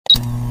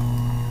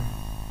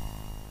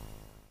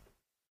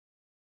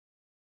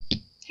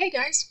Hey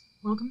guys,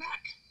 welcome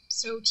back.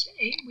 So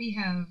today we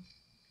have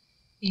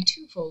a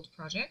twofold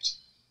project.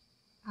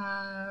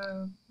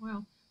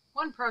 Well,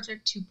 one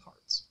project, two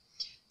parts.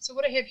 So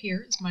what I have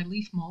here is my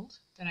leaf mold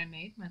that I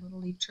made, my little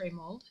leaf tray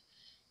mold.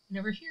 And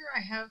over here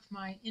I have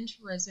my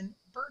Iridescent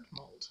bird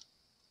mold.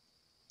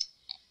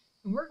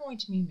 And we're going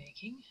to be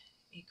making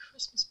a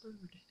Christmas bird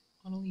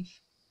on a leaf.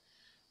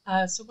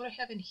 So what I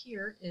have in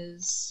here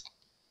is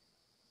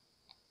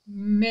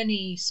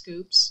many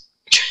scoops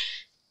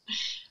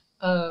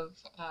of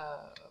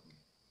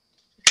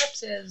the cup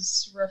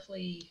says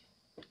roughly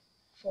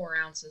 4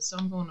 ounces, so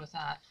I'm going with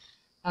that,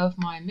 of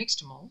my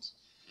mixed mold.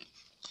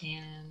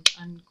 And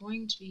I'm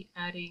going to be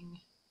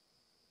adding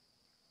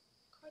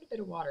quite a bit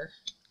of water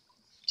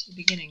to the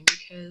beginning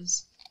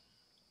because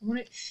I want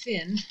it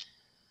thin,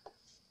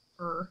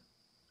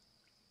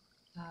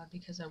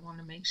 because I want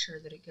to make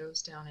sure that it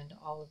goes down into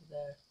all of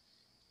the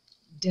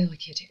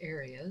delicate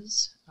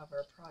areas of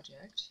our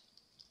project.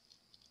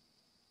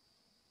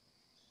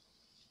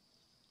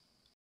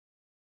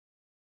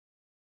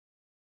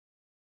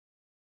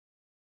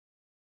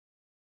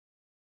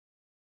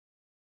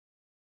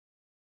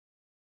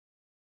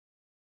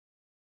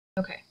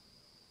 Okay,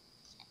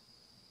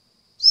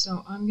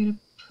 so I'm going to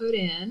put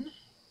in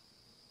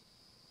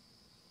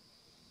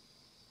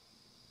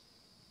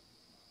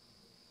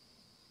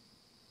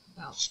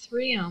about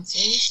 3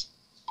 ounces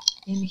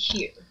in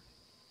here.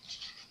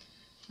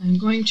 I'm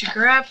going to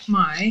grab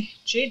my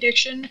J.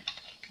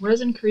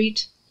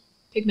 RevCritter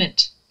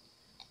pigment,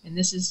 and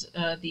this is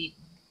the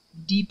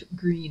deep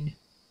green.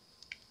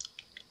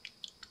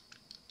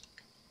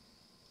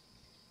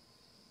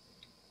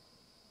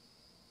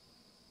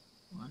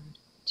 One,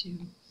 two,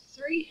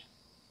 three.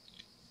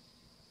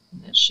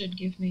 And that should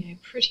give me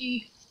a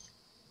pretty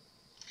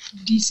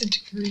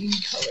decent green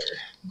color.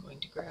 I'm going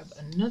to grab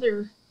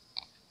another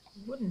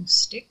wooden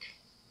stick.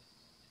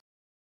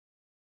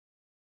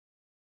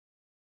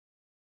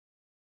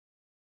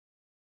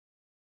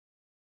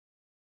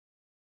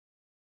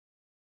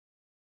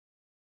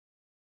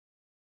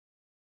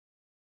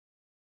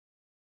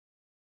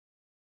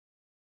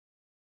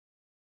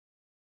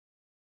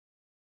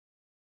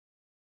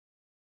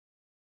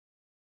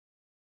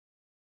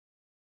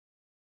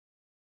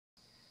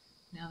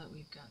 Now that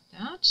we've got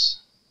that,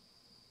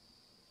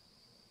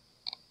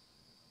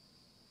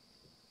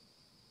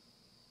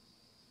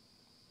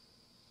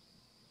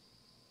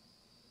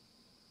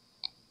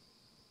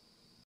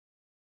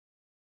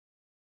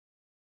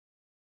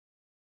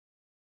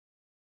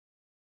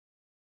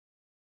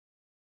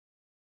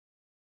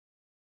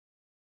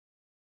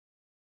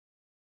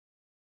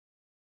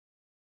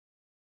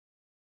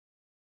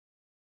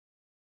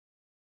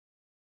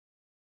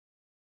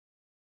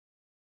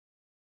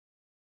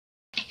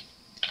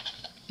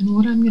 and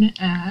what I'm going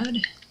to add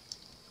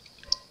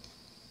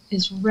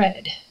is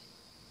red.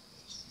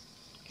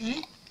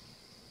 Okay?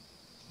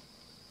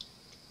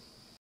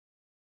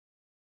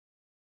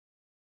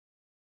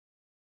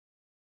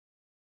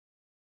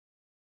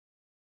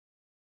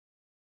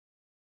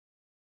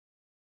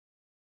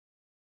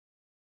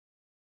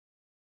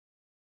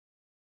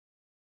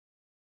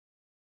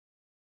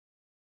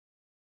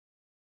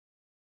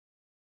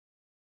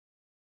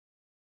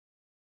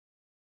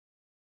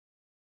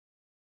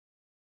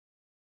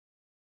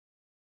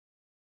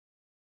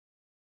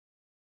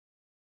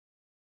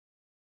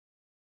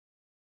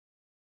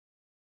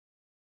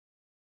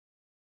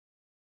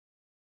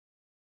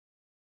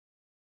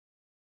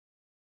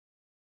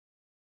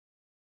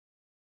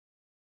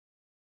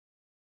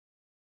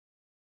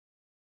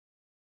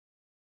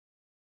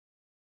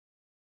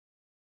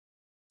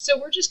 So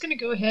we're just going to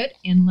go ahead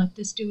and let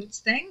this do its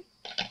thing.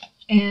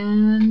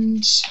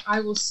 And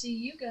I will see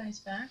you guys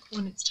back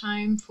when it's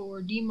time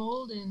for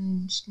demold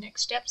and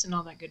next steps and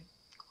all that good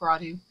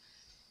gradu.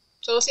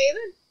 So I'll see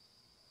you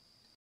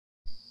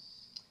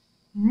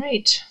then.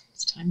 Alright,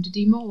 it's time to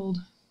demold.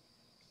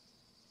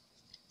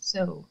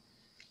 So we'll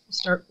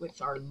start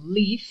with our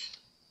leaf,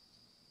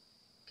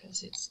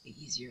 because it's the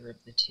easier of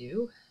the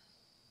two.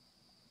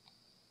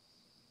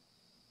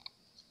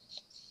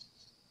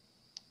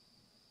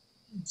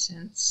 And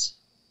since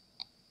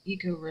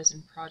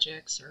EcoResin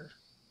projects are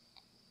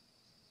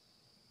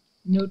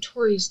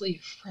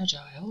notoriously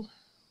fragile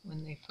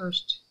when they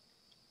first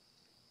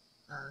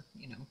are,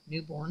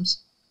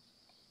 newborns,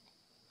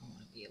 I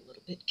want to be a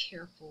little bit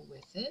careful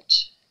with it.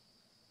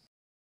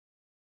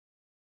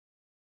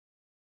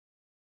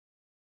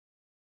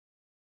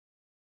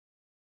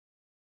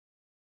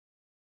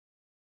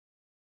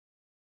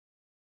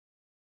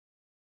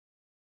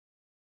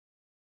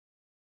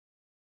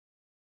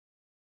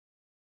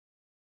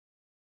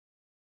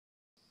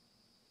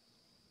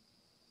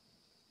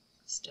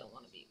 Still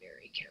want to be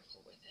very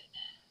careful with it.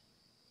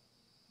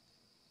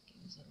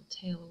 Give his little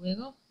tail a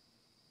wiggle.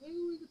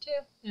 Wiggle, wiggle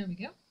tail. There we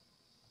go.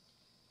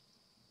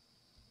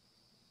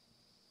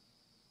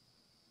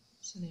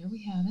 So there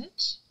we have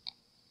it.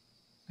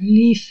 Our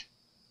leaf.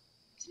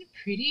 Isn't it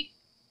pretty?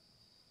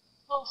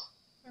 Oh,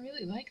 I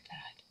really like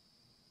that.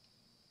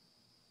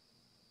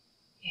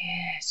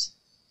 Yes,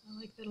 I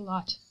like that a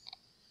lot.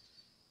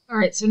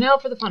 Alright, so now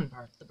for the fun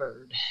part, the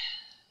bird.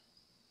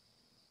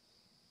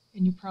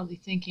 And you're probably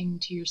thinking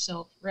to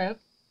yourself, Rev,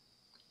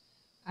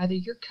 either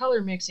your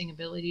color mixing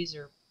abilities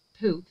are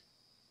poop,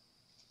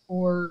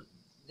 or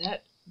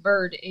that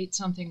bird ate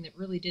something that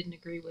really didn't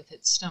agree with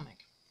its stomach.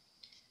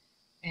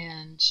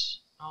 And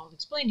I'll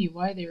explain to you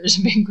why there is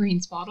a big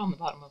green spot on the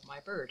bottom of my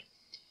bird.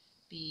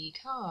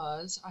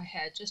 Because I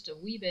had just a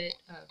wee bit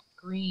of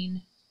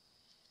green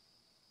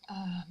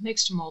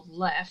mixed mold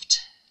left.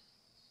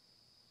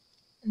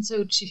 And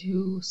so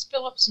to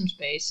fill up some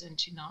space and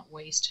to not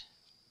waste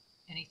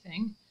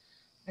anything,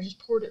 I just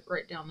poured it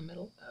right down the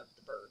middle of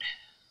the bird.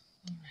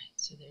 Alright,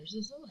 so there's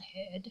his little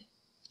head.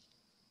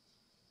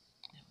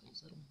 Now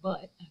his little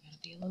butt, I gotta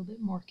be a little bit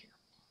more careful.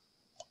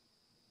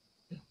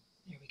 Boom,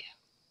 there we go.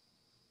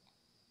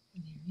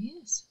 And there he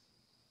is.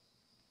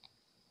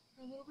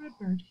 Our little red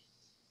bird.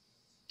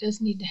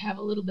 Does need to have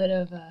a little bit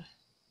of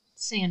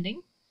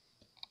sanding,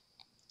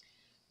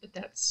 but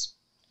that's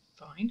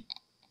fine.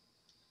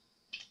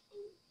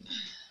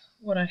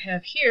 What I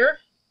have here,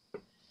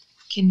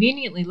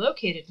 conveniently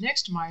located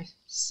next to my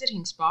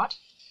sitting spot,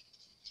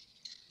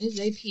 is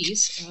a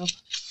piece of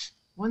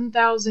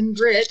 1000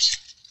 grit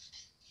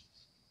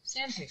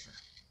sandpaper.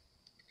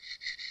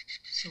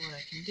 So what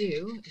I can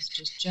do is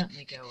just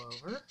gently go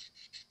over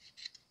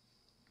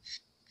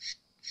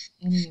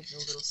any of the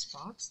little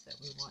spots that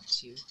we want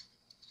to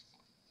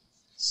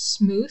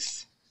smooth.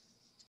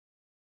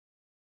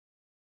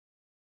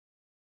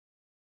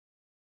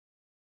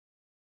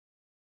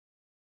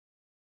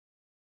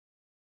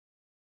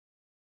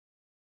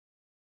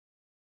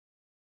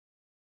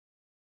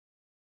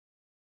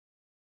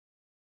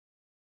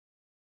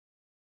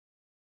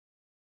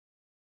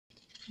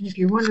 And if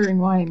you're wondering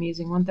why I'm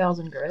using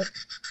 1000 grit,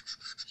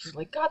 you're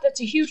like, God, that's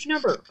a huge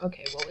number.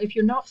 Okay, well, if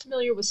you're not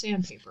familiar with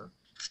sandpaper,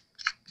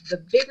 the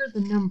bigger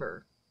the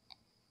number,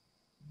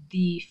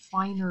 the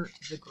finer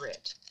the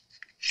grit.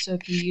 So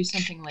if you use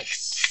something like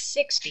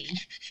 60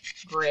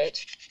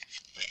 grit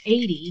or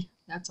 80,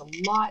 that's a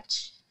lot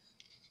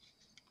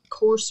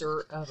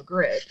coarser of a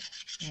grit,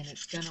 and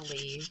it's going to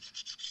leave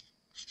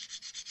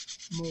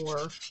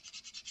more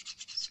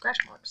scratch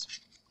marks.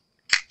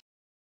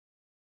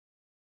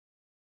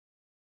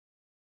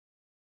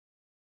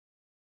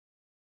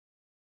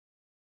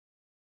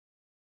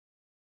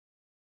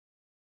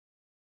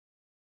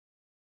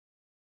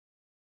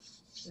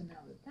 So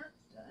now that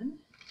that's done,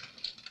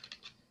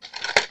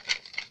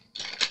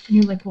 and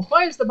you're like, well,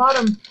 why is the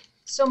bottom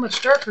so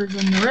much darker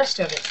than the rest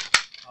of it?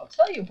 I'll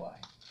tell you why.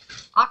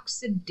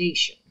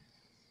 Oxidation.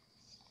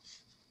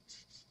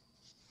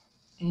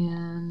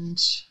 And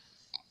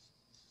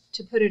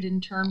to put it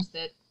in terms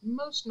that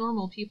most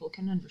normal people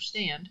can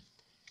understand,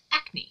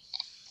 acne.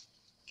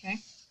 Okay?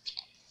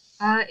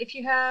 If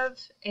you have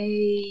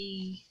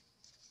a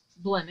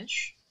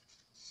blemish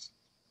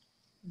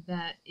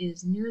that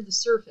is near the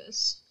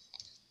surface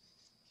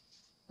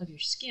of your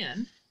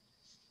skin,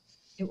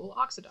 it will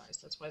oxidize.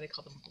 That's why they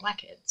call them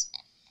blackheads.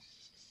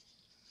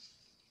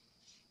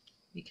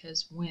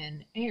 Because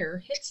when air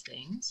hits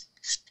things,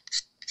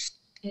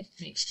 it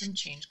makes them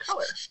change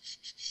color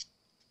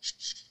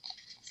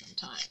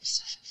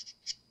sometimes.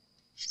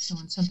 So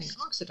when something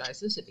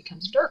oxidizes, it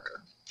becomes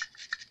darker.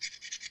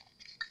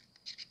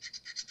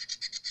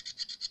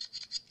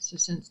 So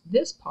since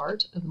this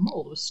part of the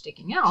mold was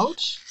sticking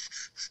out,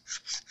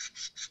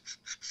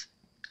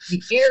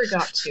 the air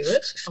got to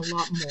it a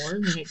lot more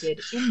than it did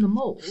in the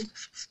mold,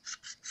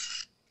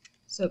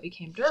 so it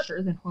became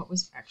darker than what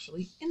was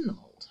actually in the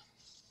mold.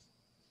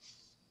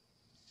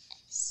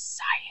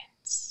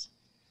 Science.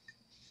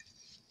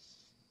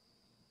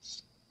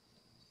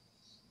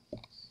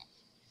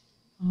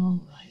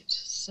 All right,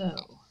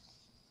 so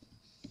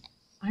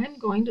I am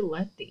going to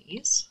let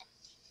these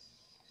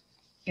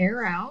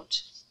air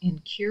out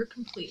and cure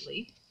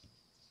completely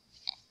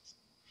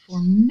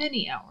for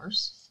many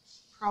hours,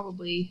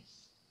 probably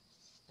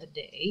a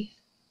day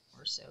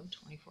or so,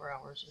 24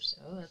 hours or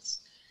so. That's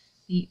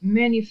the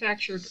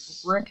manufactured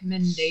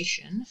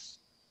recommendation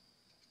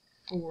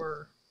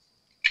for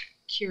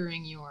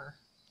curing your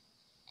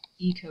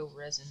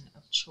EcoResin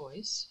of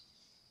choice.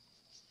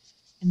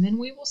 And then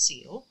we will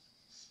seal,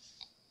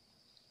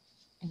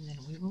 and then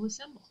we will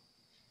assemble.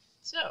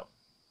 So,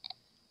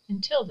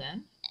 until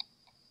then,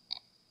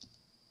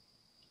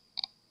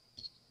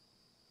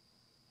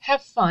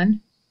 have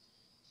fun,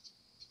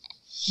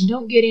 and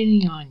don't get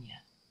any on you.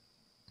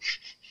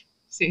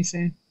 See you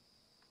soon.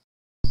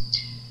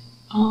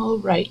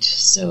 Alright,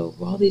 so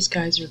while these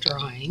guys are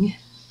drying,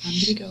 I'm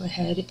going to go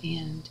ahead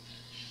and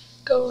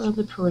go around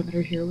the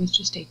perimeter here with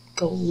just a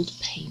gold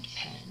paint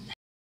pen.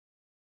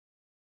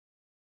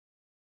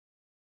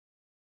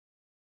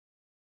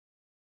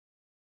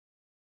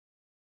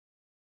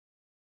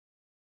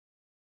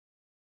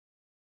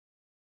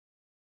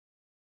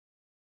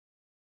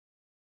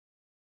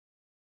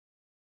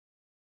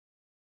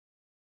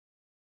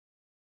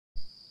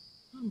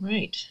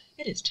 Alright,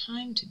 it is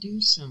time to do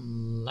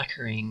some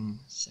lacquering.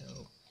 So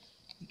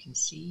you can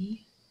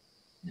see,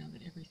 now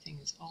that everything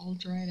is all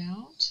dried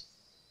out,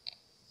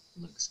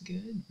 looks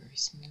good, very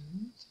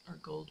smooth. Our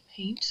gold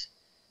paint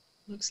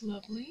looks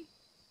lovely.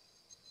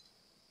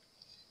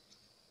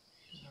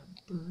 Here's our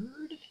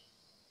bird.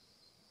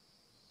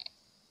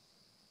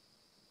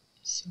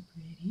 So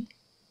pretty.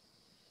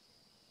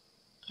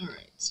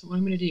 Alright, so what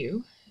I'm going to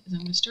do is I'm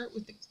going to start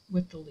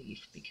with the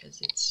leaf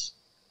because it's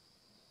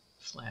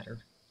flatter.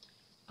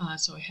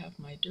 So I have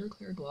my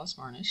Duraclear gloss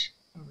varnish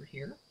over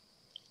here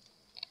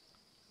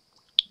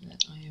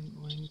that I am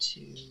going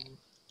to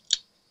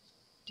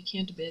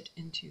decant a bit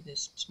into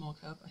this small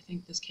cup. I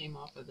think this came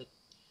off of the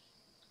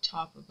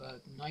top of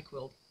a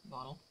NyQuil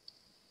bottle,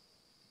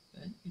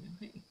 but you know,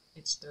 hey,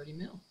 it's 30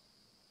 ml,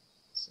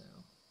 so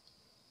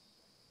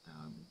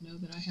I would know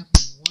that I have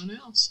 1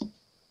 ounce.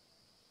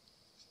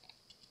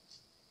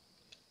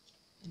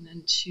 And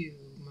then to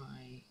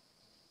my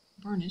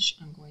varnish,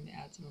 I'm going to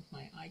add some of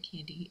my Eye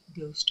Candy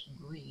Ghost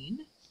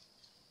Green.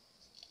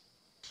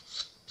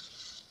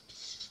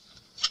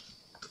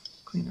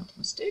 Clean up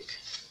my stick.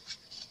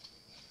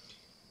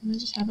 And I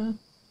just have a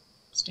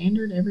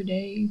standard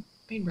everyday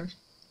paintbrush.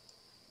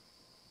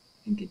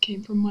 I think it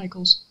came from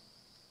Michael's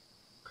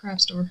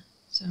craft store.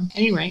 So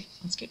anyway,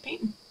 let's get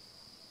painting.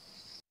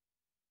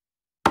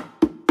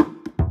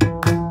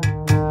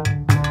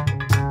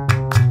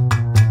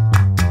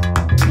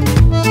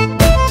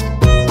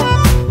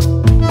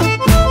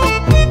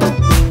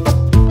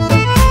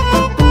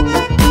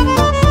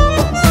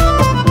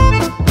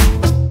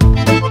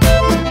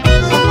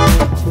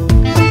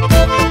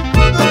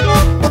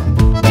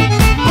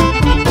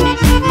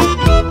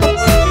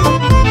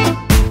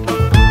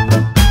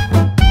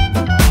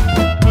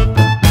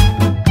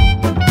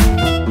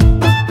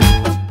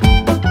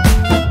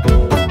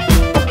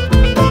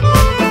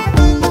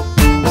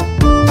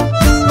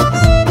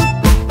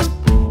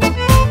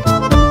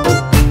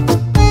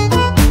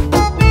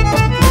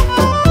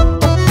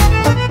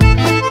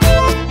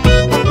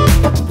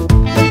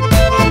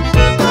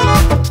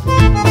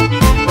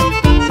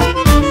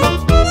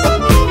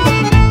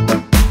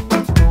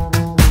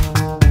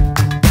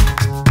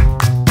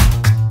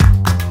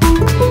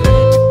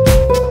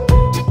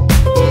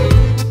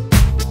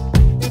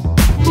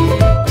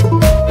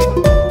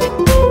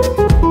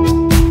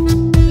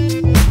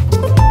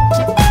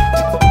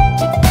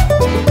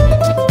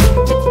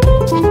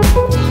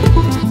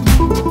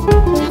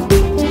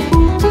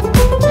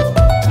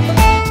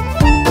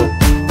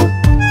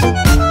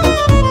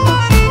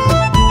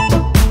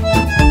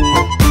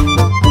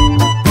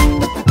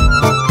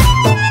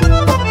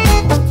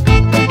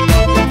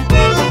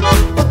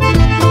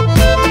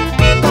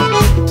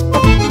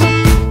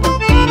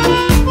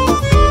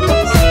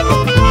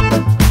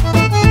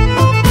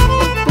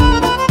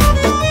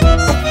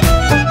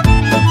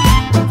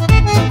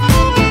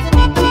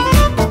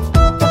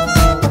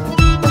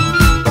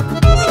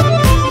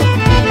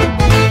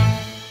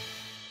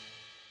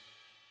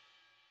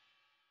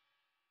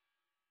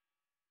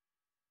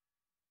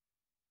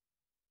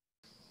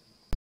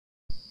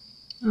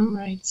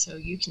 Alright, so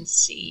you can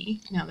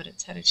see, now that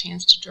it's had a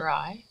chance to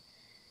dry,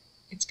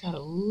 it's got a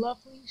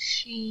lovely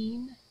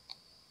sheen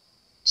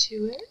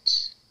to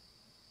it.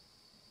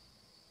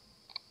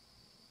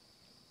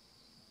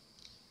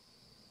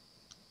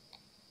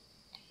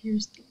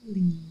 Here's the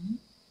leaf.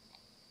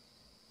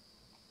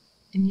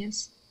 And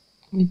yes,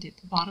 we did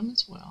the bottom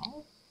as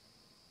well.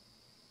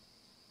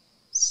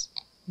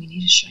 We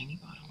need a shiny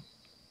bottom.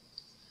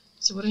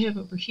 So what I have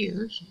over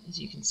here, as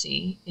you can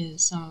see,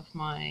 is some of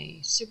my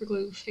super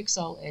glue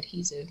fix-all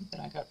adhesive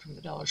that I got from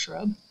the Dollar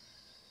Shrub.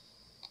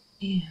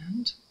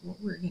 And what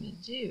we're going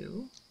to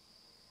do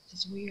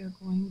is we are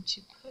going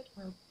to put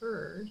our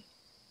bird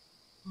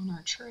on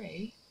our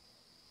tray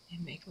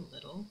and make a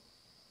little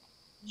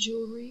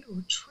jewelry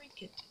or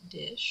trinket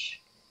dish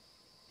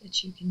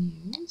that you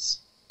can use.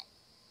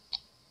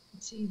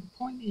 And see, the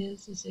point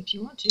is if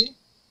you want to,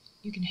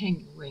 you can hang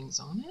your rings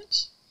on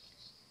it.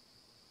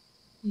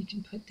 You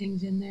can put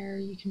things in there.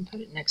 You can put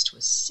it next to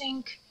a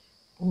sink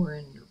or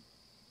in your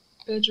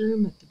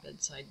bedroom at the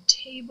bedside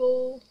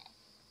table,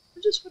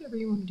 or just whatever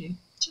you want to do.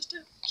 Just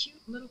a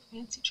cute little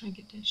fancy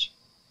trinket dish.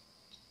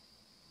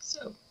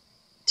 So,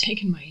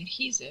 taking my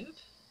adhesive,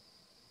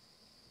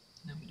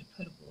 and I'm going to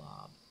put a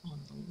blob on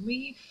the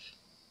leaf.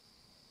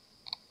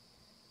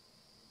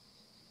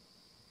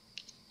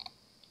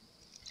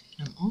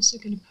 And I'm also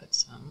going to put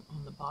some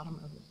on the bottom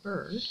of the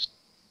bird,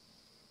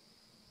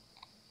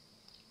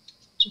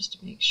 just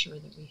to make sure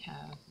that we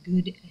have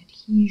good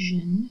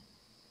adhesion.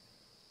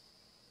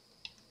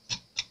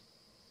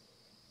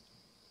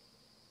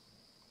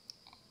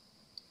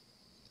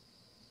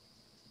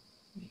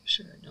 Make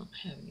sure I don't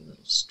have any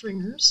little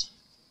stringers,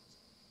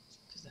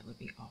 because that would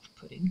be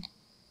off-putting.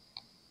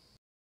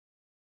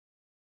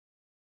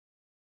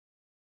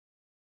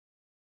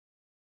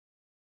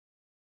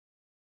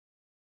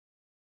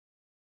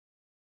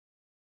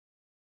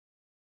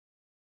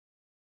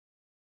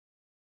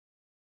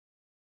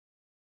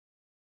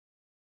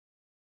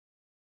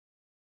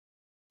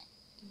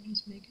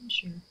 Just making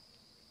sure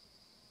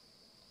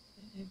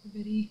that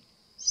everybody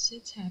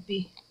sits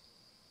happy.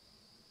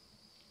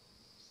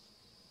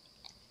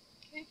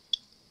 Okay.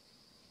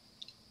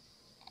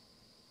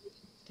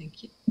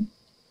 Thank you.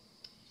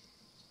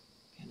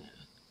 Gonna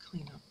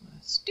clean up my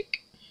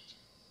stick.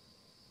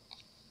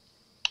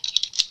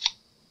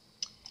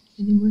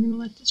 And then we're gonna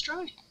let this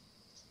dry.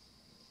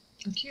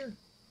 Or cure.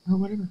 Or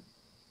whatever.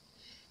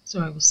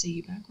 So I will see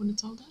you back when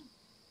it's all done.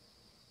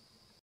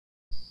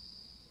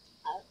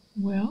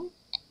 Well,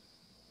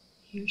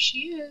 here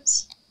she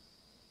is.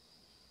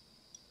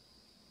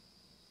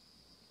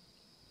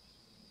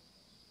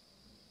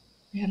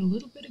 I had a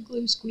little bit of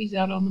glue squeeze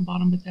out on the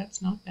bottom, but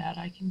that's not bad.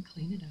 I can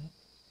clean it up.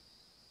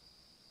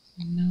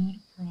 Not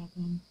a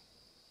problem.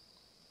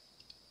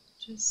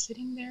 Just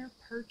sitting there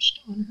perched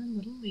on her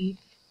little leaf.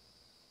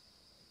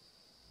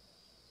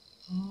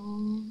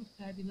 All the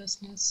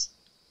fabulousness.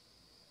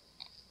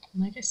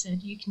 And like I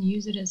said, you can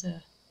use it as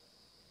a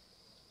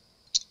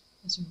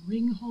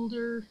ring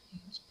holder. You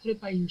can just put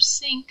it by your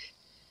sink.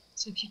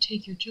 So if you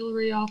take your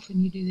jewelry off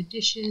when you do the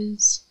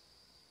dishes.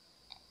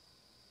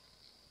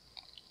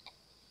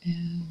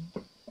 And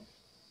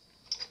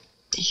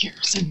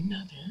here's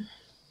another.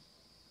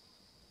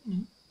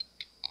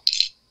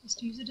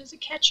 Just use it as a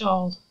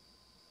catch-all.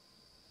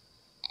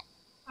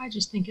 I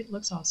just think it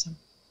looks awesome.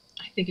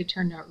 I think it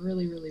turned out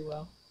really, really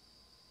well.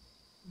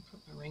 I'll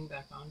put my ring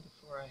back on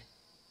before I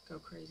go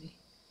crazy.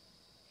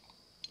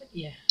 But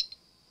yeah,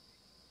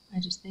 I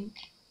just think.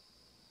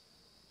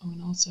 Oh,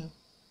 and also,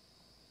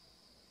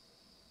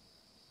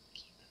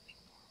 keep moving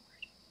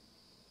forward.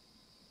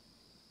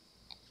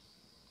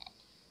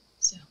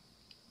 So,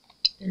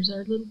 there's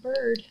our little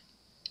bird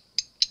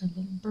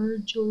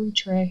jewelry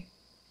tray.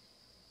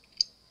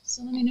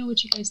 So let me know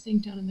what you guys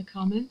think down in the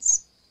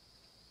comments.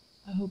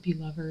 I hope you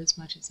love her as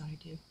much as I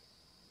do.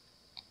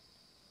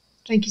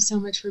 Thank you so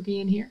much for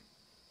being here.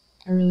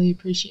 I really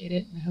appreciate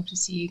it, and I hope to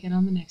see you again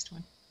on the next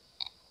one.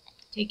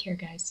 Take care,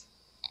 guys.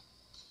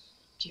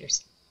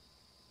 Cheers.